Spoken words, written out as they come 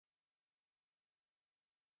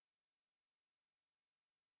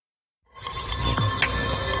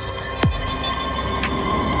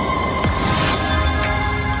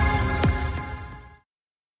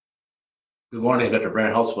Good morning, Dr.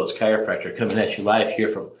 Brian Holtzbos, chiropractor, coming at you live here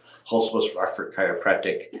from Holtzbos Rockford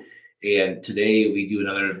Chiropractic. And today we do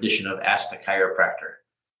another edition of Ask the Chiropractor.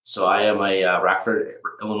 So I am a Rockford,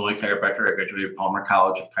 Illinois chiropractor. I graduated Palmer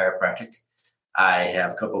College of Chiropractic. I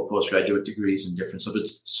have a couple of postgraduate degrees in different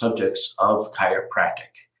subjects of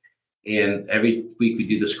chiropractic. And every week we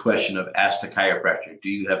do this question of Ask the Chiropractor. Do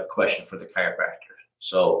you have a question for the chiropractor?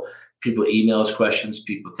 So people email us questions,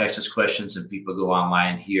 people text us questions, and people go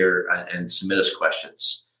online here and submit us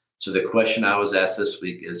questions. So the question I was asked this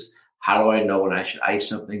week is, how do I know when I should ice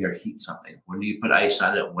something or heat something? When do you put ice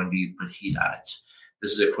on it? When do you put heat on it?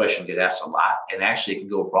 This is a question we get asked a lot, and actually it can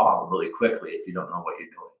go wrong really quickly if you don't know what you're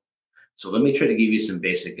doing. So let me try to give you some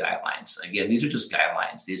basic guidelines. Again, these are just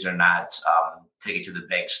guidelines. These are not take it to the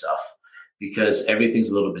bank stuff, because everything's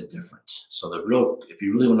a little bit different. So if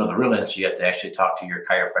you really want to know the real answer, you have to actually talk to your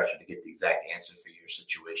chiropractor to get the exact answer for your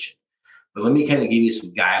situation. But let me kind of give you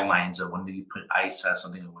some guidelines of when do you put ice on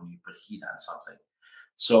something and when you put heat on something.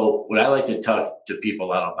 So what I like to talk to people a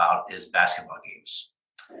lot about is basketball games.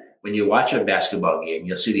 When you watch a basketball game,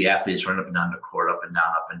 you'll see the athletes run up and down the court, up and down,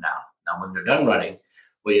 up and down. Now, when they're done running,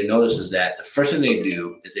 what you notice is that the first thing they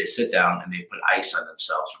do is they sit down and they put ice on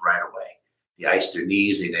themselves right away. They ice their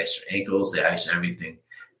knees, they ice their ankles, they ice everything,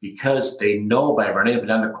 because they know by running up and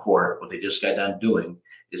down the court, what they just got done doing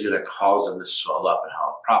is going to cause them to swell up and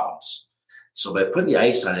have problems. So by putting the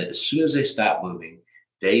ice on it, as soon as they stop moving,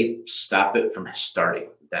 they stop it from starting,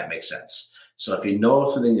 if that makes sense. So if you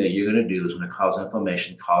know something that you're going to do is going to cause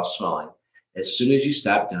inflammation, cause swelling, as soon as you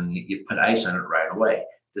stop doing it, you put ice on it right away.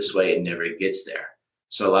 This way it never gets there.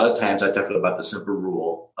 So a lot of times I talk about the simple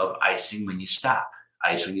rule of icing when you stop,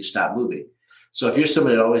 ice when you stop moving. So if you're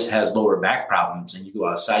somebody that always has lower back problems and you go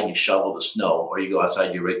outside, you shovel the snow, or you go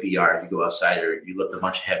outside, you rake the yard, you go outside, or you lift a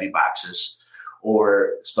bunch of heavy boxes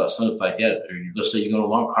or stuff like that, or let's say you go on a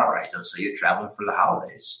long car ride, let's say you're traveling for the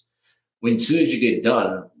holidays. As soon as you get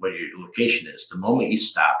done where your location is, the moment you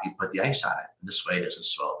stop, you put the ice on it. And this way it doesn't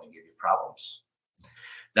swell up and give you problems.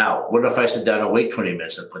 Now, what if I sit down and wait 20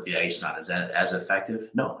 minutes and put the ice on? Is that as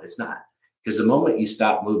effective? No, it's not. Because the moment you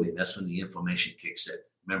stop moving, that's when the inflammation kicks in.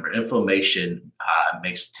 Remember, inflammation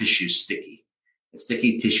makes tissue sticky, and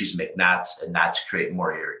sticky tissues make knots, and knots create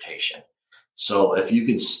more irritation. So if you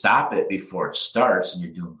can stop it before it starts, then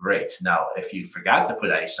you're doing great. Now, if you forgot to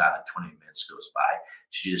put ice on it, 20 minutes goes by,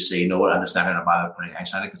 should you just say, you know what, I'm just not going to bother putting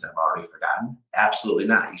ice on it because I've already forgotten? Absolutely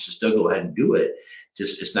not. You should still go ahead and do it.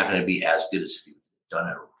 Just it's not going to be as good as if you've done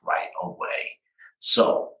it right away.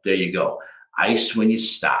 So there you go. Ice when you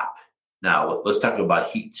stop. Now, let's talk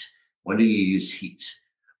about heat. When do you use heat?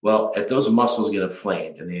 Well, if those muscles get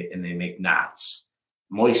inflamed and they make knots,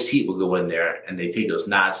 moist heat will go in there and they take those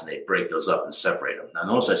knots and they break those up and separate them. Now,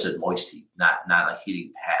 notice I said moist heat, not a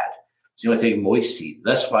heating pad. So you want to take moist heat.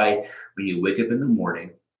 That's why when you wake up in the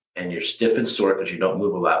morning and you're stiff and sore because you don't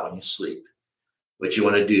move a lot when you sleep, what you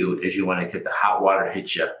want to do is you want to get the hot water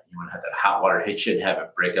hit you. You want to have that hot water hit you and have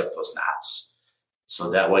it break up those knots. So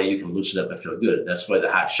that way you can loosen up and feel good. That's why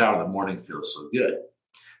the hot shower in the morning feels so good.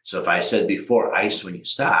 So if I said before, ice when you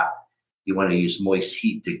stop, you want to use moist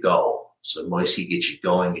heat to go. So moist heat gets you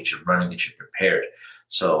going, gets you running, gets you prepared.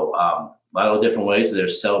 So a lot of different ways.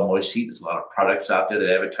 There's still moist heat. There's a lot of products out there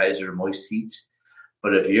that advertise their moist heat.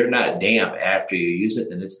 But if you're not damp after you use it,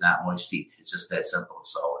 then it's not moist heat. It's just that simple.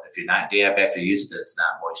 So if you're not damp after you use it, then it's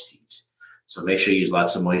not moist heat. So make sure you use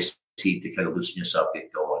lots of moist heat to kind of loosen yourself,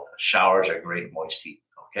 get going. Showers are great moist heat,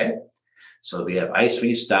 okay? So we have ice when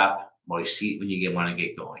you stop, moist heat when you want to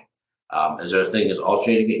get going. Is there a thing is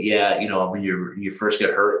alternating it? Yeah, when you first get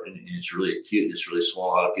hurt and it's really acute, it's really small.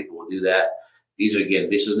 A lot of people will do that.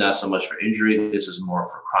 This is not so much for injury. This is more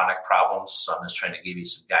for chronic problems. So I'm just trying to give you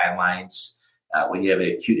some guidelines. When you have an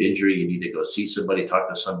acute injury, you need to go see somebody, talk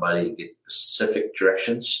to somebody, get specific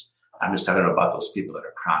directions. I'm just talking about those people that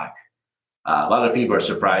are chronic. A lot of people are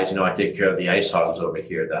surprised. I take care of the Ice Hogs over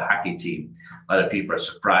here, the hockey team. A lot of people are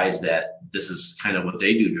surprised that this is kind of what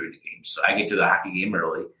they do during the game. So I get to the hockey game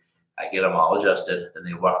early. I get them all adjusted, and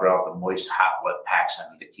they walk around with the moist, hot, wet packs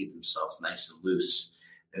on to keep themselves nice and loose.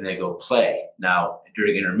 And they go play. Now,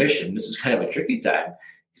 during intermission, this is kind of a tricky time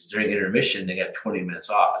because during intermission, they got 20 minutes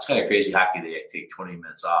off. It's kind of crazy hockey. They take 20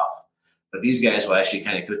 minutes off. But these guys will actually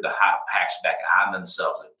kind of put the hot packs back on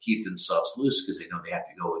themselves and keep themselves loose because they know they have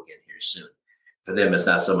to go again here soon. For them, it's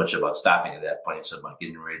not so much about stopping at that point. It's about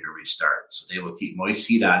getting ready to restart. So they will keep moist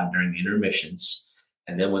heat on during the intermissions.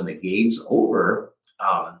 And then when the game's over,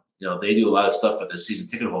 they do a lot of stuff with the season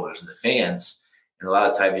ticket holders and the fans. And a lot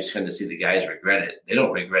of times you just kind of see the guys regret it. They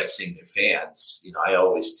don't regret seeing their fans. I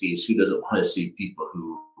always tease, who doesn't want to see people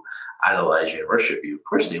who idolize you and worship you? Of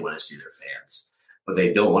course they want to see their fans. What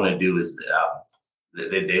they don't want to do is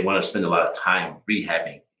they want to spend a lot of time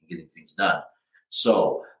rehabbing and getting things done.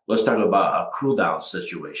 So let's talk about a cool down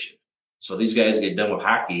situation. So these guys get done with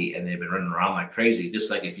hockey and they've been running around like crazy, just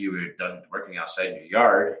like if you were done working outside in your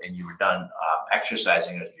yard and you were done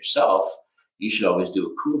exercising yourself, you should always do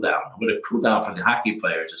a cool down. What a cool down for the hockey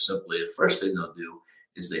players is simply the first thing they'll do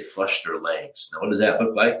is they flush their legs. Now, what does that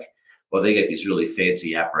look like? Well, they get these really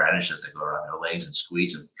fancy apparatuses that go around their legs and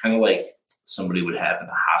squeeze them, kind of like somebody would have in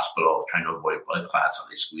the hospital trying to avoid blood clots. So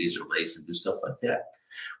they squeeze their legs and do stuff like that.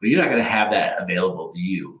 Well, you're not going to have that available to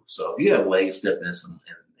you. So if you have leg stiffness and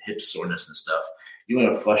hip soreness and stuff, you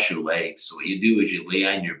want to flush your legs. So what you do is you lay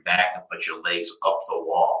on your back and put your legs up the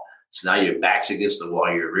wall. So now your back's against the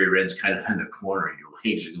wall, your rear end's kind of in the corner, and your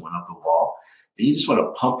legs are going up the wall. Then you just want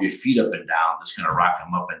to pump your feet up and down, just kind of rock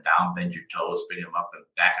them up and down, bend your toes, bring them up and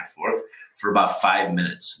back and forth for about 5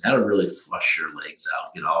 minutes. That'll really flush your legs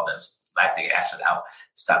out, get all that lactic acid out,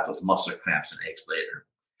 stop those muscle cramps and aches later.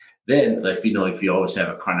 Then, like, if you always have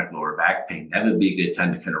a chronic lower back pain, that would be a good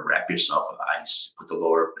time to kind of wrap yourself with ice. Put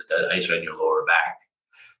the ice on your lower back.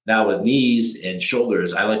 Now, with knees and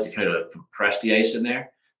shoulders, I like to kind of compress the ice in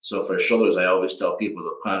there. So for shoulders, I always tell people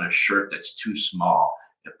to put on a shirt that's too small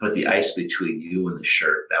and put the ice between you and the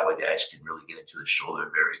shirt. That way the ice can really get into the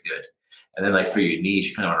shoulder very good. And then like for your knees,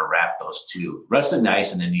 you kind of want to wrap those too. Resting the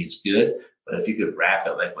ice in the knee is good, but if you could wrap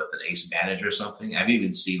it like with an ace bandage or something, I've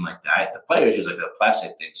even seen like that. The players use like a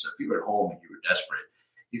plastic thing. So if you were at home and you were desperate,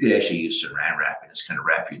 you could actually use saran wrap and just kind of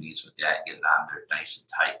wrap your knees with that and get it on there nice and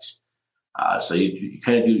tight. So you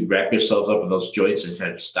kind of do wrap yourselves up in those joints and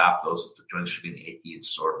kind of stop those joints from getting achy and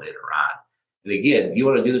sore later on. And again, you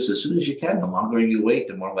want to do this as soon as you can. The longer you wait,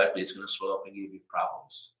 the more likely it's going to swell up and give you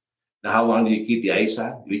problems. Now, how long do you keep the ice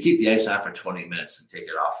on? You keep the ice on for 20 minutes and take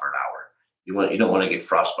it off for an hour. You don't want to get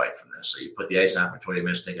frostbite from this. So you put the ice on for 20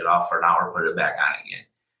 minutes, take it off for an hour, put it back on again.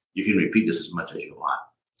 You can repeat this as much as you want.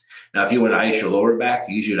 Now, if you want to ice your lower back,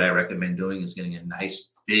 usually what I recommend doing is getting a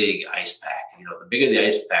nice big ice pack. The bigger the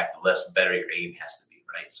ice pack, the less better your aim has to be,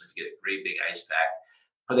 right? So if you get a great big ice pack,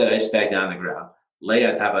 put that ice pack down on the ground, lay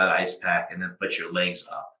on top of that ice pack, and then put your legs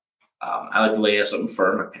up. I like to lay on something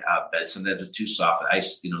firm, a bed. Sometimes it's too soft. The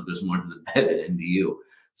ice, goes more to the bed than into you.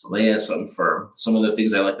 So lay on something firm. Some of the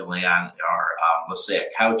things I like to lay on are, let's say, a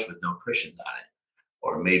couch with no cushions on it,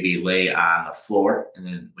 or maybe lay on the floor. And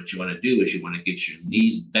then what you want to do is you want to get your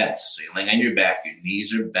knees bent. So you're laying on your back, your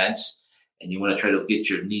knees are bent, and you want to try to get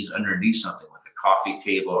your knees underneath something like a coffee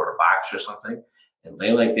table or a box or something, and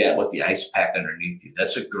lay like that with the ice pack underneath you.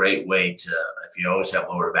 That's a great way to, if you always have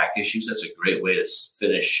lower back issues, that's a great way to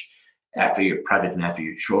finish after your project and after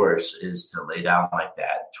your chores, is to lay down like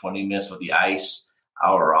that. 20 minutes with the ice,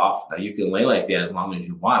 hour off. Now you can lay like that as long as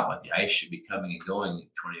you want, but the ice should be coming and going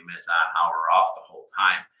 20 minutes on, hour off the whole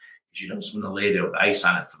time. Because you don't just want to lay there with ice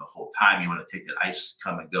on it for the whole time. You want to take that ice,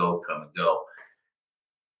 come and go, come and go.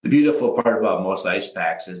 The beautiful part about most ice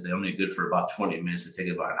packs is they're only good for about 20 minutes. They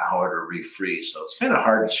take about an hour to refreeze. So it's kind of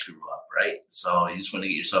hard to screw up, right? So you just want to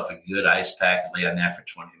get yourself a good ice pack and lay on that for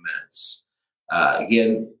 20 minutes.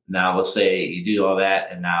 Again, now let's say you do all that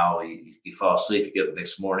and now you fall asleep, you get up the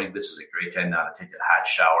next morning. This is a great time now to take a hot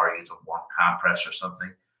shower, use a warm compress or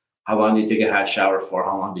something. How long do you take a hot shower for?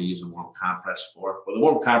 How long do you use a warm compress for? Well, the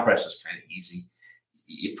warm compress is kind of easy.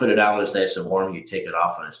 You put it on when it's nice and warm, you take it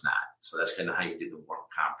off when it's not. So that's kind of how you do the warm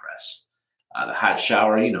compress. The hot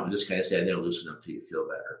shower, just kind of stand there, loosen up till you feel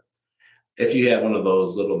better. If you have one of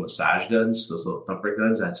those little massage guns, those little thumper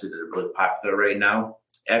guns, actually they're really popular right now.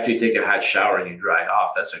 After you take a hot shower and you dry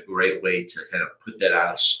off, that's a great way to kind of put that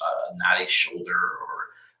on a knotty shoulder or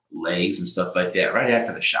legs and stuff like that right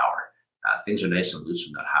after the shower. Things are nice and loose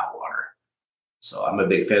in that hot water. So I'm a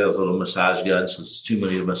big fan of those little massage guns because too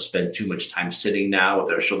many of us spend too much time sitting now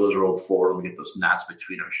with our shoulders rolled forward. We get those knots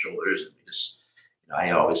between our shoulders. And we just,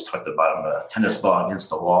 I always talk about a tennis ball against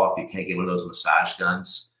the wall if you can't get one of those massage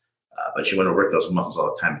guns. But you want to work those muscles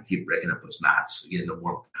all the time and keep breaking up those knots. Again, the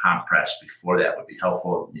warm compress before that would be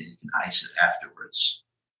helpful. And you can ice it afterwards.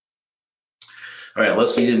 All right,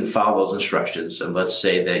 let's say you didn't follow those instructions. And let's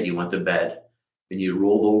say that you went to bed and you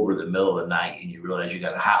rolled over in the middle of the night and you realize you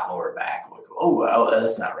got a hot lower back. Oh, well,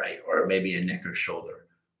 that's not right. Or maybe a neck or shoulder.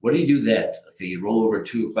 What do you do then? Okay, you roll over at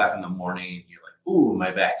 2 o'clock in the morning and you're like, ooh,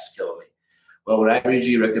 my back's killing me. Well, what I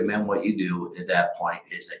usually recommend what you do at that point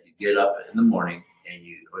is that you get up in the morning and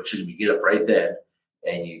you get up right then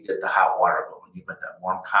and you get the hot water going. You put that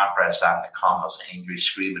warm compress on to calm those angry,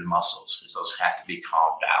 screaming muscles because those have to be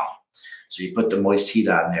calmed down. So you put the moist heat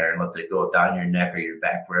on there and let it go down your neck or your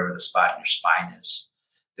back, wherever the spot in your spine is.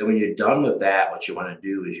 Then when you're done with that, what you want to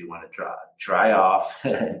do is you want to dry off,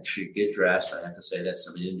 get dressed. I have to say that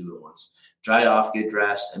somebody didn't do it once. dry off, get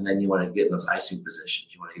dressed, and then you want to get in those icing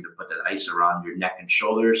positions. You want to either put that ice around your neck and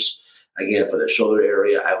shoulders. Again, for the shoulder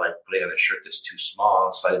area, I like putting on a shirt that's too small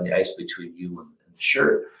and sliding the ice between you and the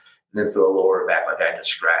shirt. And then for the lower back, like I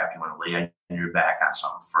described, you want to lay on your back on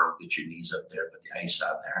something firm, get your knees up there, put the ice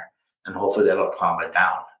on there, and hopefully that'll calm it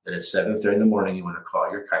down. Then at 7:30 in the morning, you want to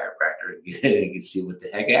call your chiropractor and get in and see what the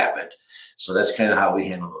heck happened. So that's kind of how we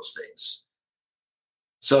handle those things.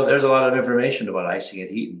 So there's a lot of information about icing and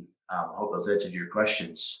heating. I hope those answered your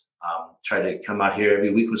questions. Try to come out here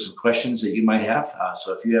every week with some questions that you might have.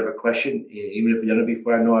 So if you have a question, even if you've done it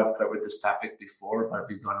before, I know I've covered this topic before, but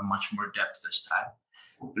we've gone in much more depth this time.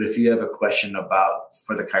 But if you have a question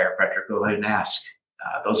for the chiropractor, go ahead and ask.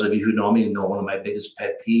 Those of you who know me know one of my biggest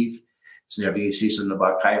pet peeves is whenever you see something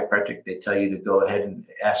about chiropractic, they tell you to go ahead and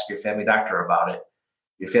ask your family doctor about it.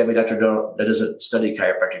 Your family doctor that doesn't study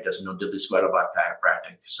chiropractic doesn't know diddly squat about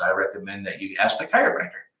chiropractic. So I recommend that you ask the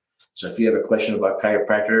chiropractor. So if you have a question about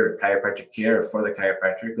chiropractor or chiropractic care or for the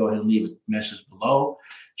chiropractor, go ahead and leave a message below.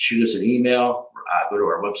 Shoot us an email. Go to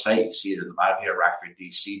our website. You see it in the bottom here,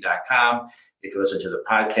 rockforddc.com. If you listen to the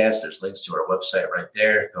podcast, there's links to our website right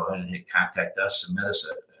there. Go ahead and hit contact us. Submit us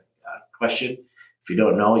a question. If you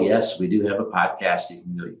don't know, yes, we do have a podcast. You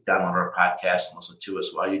can go download our podcast and listen to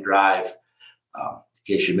us while you drive.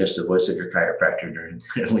 In case you missed the voice of your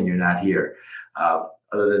chiropractor when you're not here.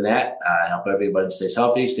 Other than that, I hope everybody stays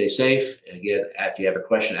healthy, stay safe. And again, if you have a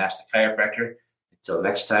question, ask the chiropractor. Until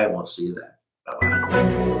next time, we'll see you then.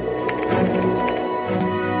 Bye-bye.